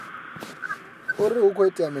uri hu khou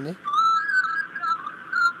itea mini?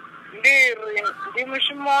 Ndi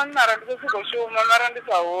mushumoni mara ndi khou shuma mara ndi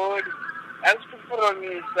sa holi. A si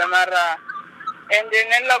promisa mara ende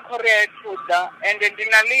nella Korea tuda ende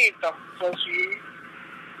ndina lito so zwi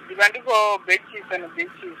ndiba ndi khou betshisa na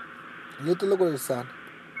betshisa. Lito ḽo kolisana?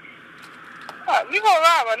 Ndi khou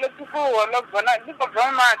vhavha ḽo ṱhukhuwa ḽo bva na ndi khou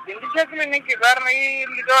bva maḓi ndi tshe kiḽiniki vha ri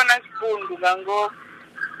ḽi tou na tshipundu nga ngomu.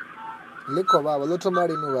 Ḽi khou vhavha ḽo thoma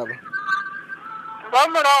lini u vhavha? Ndo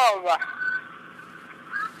mulovha.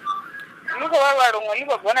 Ndi khou vhavha luṅwe ḽi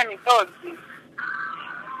khou bva na miṱodzi.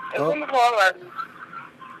 Ndi khou vhavha.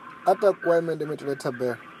 Ata kwa mende metule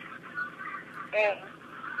tabela.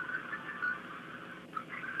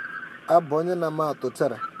 Abonye na mato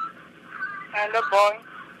tsara. Hello boy.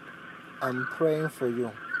 I'm praying for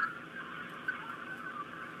you.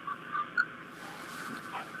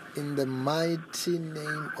 In the mighty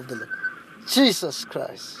name of the Lord Jesus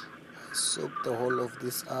Christ. I soak the whole of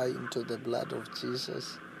this eye into the blood of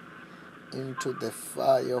Jesus, into the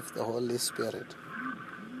fire of the Holy Spirit.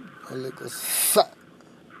 Holy Ghost fire.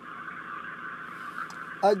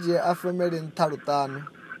 Aje afemeli ntalutano.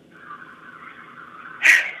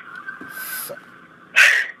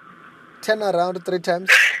 Turn around 3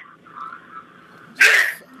 times.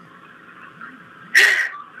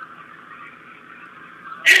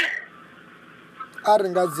 Ari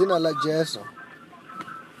nga dzina la Jesu.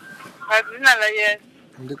 Nga dzina la Yesu.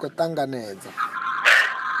 Ndi khou ṱanganedza.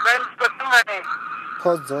 Ndi khou ṱanganedza.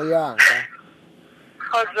 Khodzo yanga.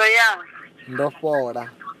 Khodzo yanga. Ndo fhola.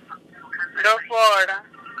 Ndo fhola.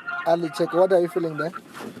 Ali check, what are you feeling there?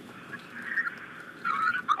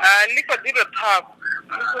 Ḽi khou ḓi tou ṱhavha.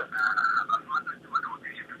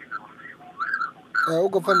 U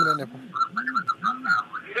khou pfa mini hanefho?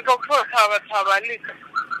 Ndi khou pfa ṱhavha ḽi.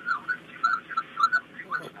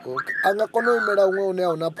 Okay. A nga kona u imela huṅwe hune a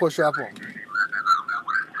hu na phosho hafho?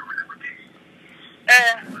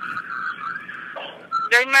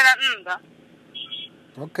 Ndo imela nnḓa.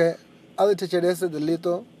 Okay. A ḽi thetshelese the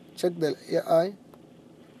little. Check the eye.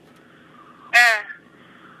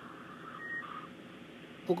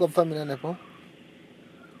 U khou pfa mini hanefho?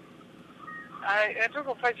 A thi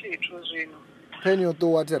khou pfa tshithu zwino. Pheni yo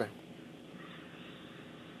ṱuwa tere?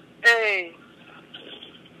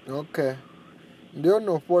 Okay. Ndi yo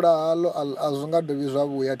no fhola haḽo a zwi nga dovhi zwa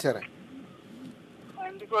vhuya tere?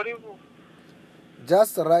 Ndi khou livhuwa.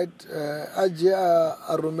 Just right, a dzhie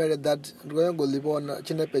a rumele that ndi khou nyaga u ḽi vhona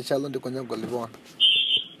tshinepe tshaḽo ndi khou nyaga u ḽi vhona.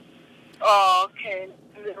 Okay.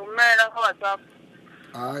 Ndi rumela kha WhatsApp.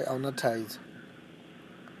 Hayi, a hu na thaidzo.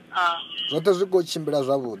 Zwoṱhe zwi khou tshimbila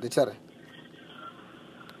zwavhuḓi tere?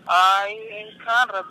 Hayi, kha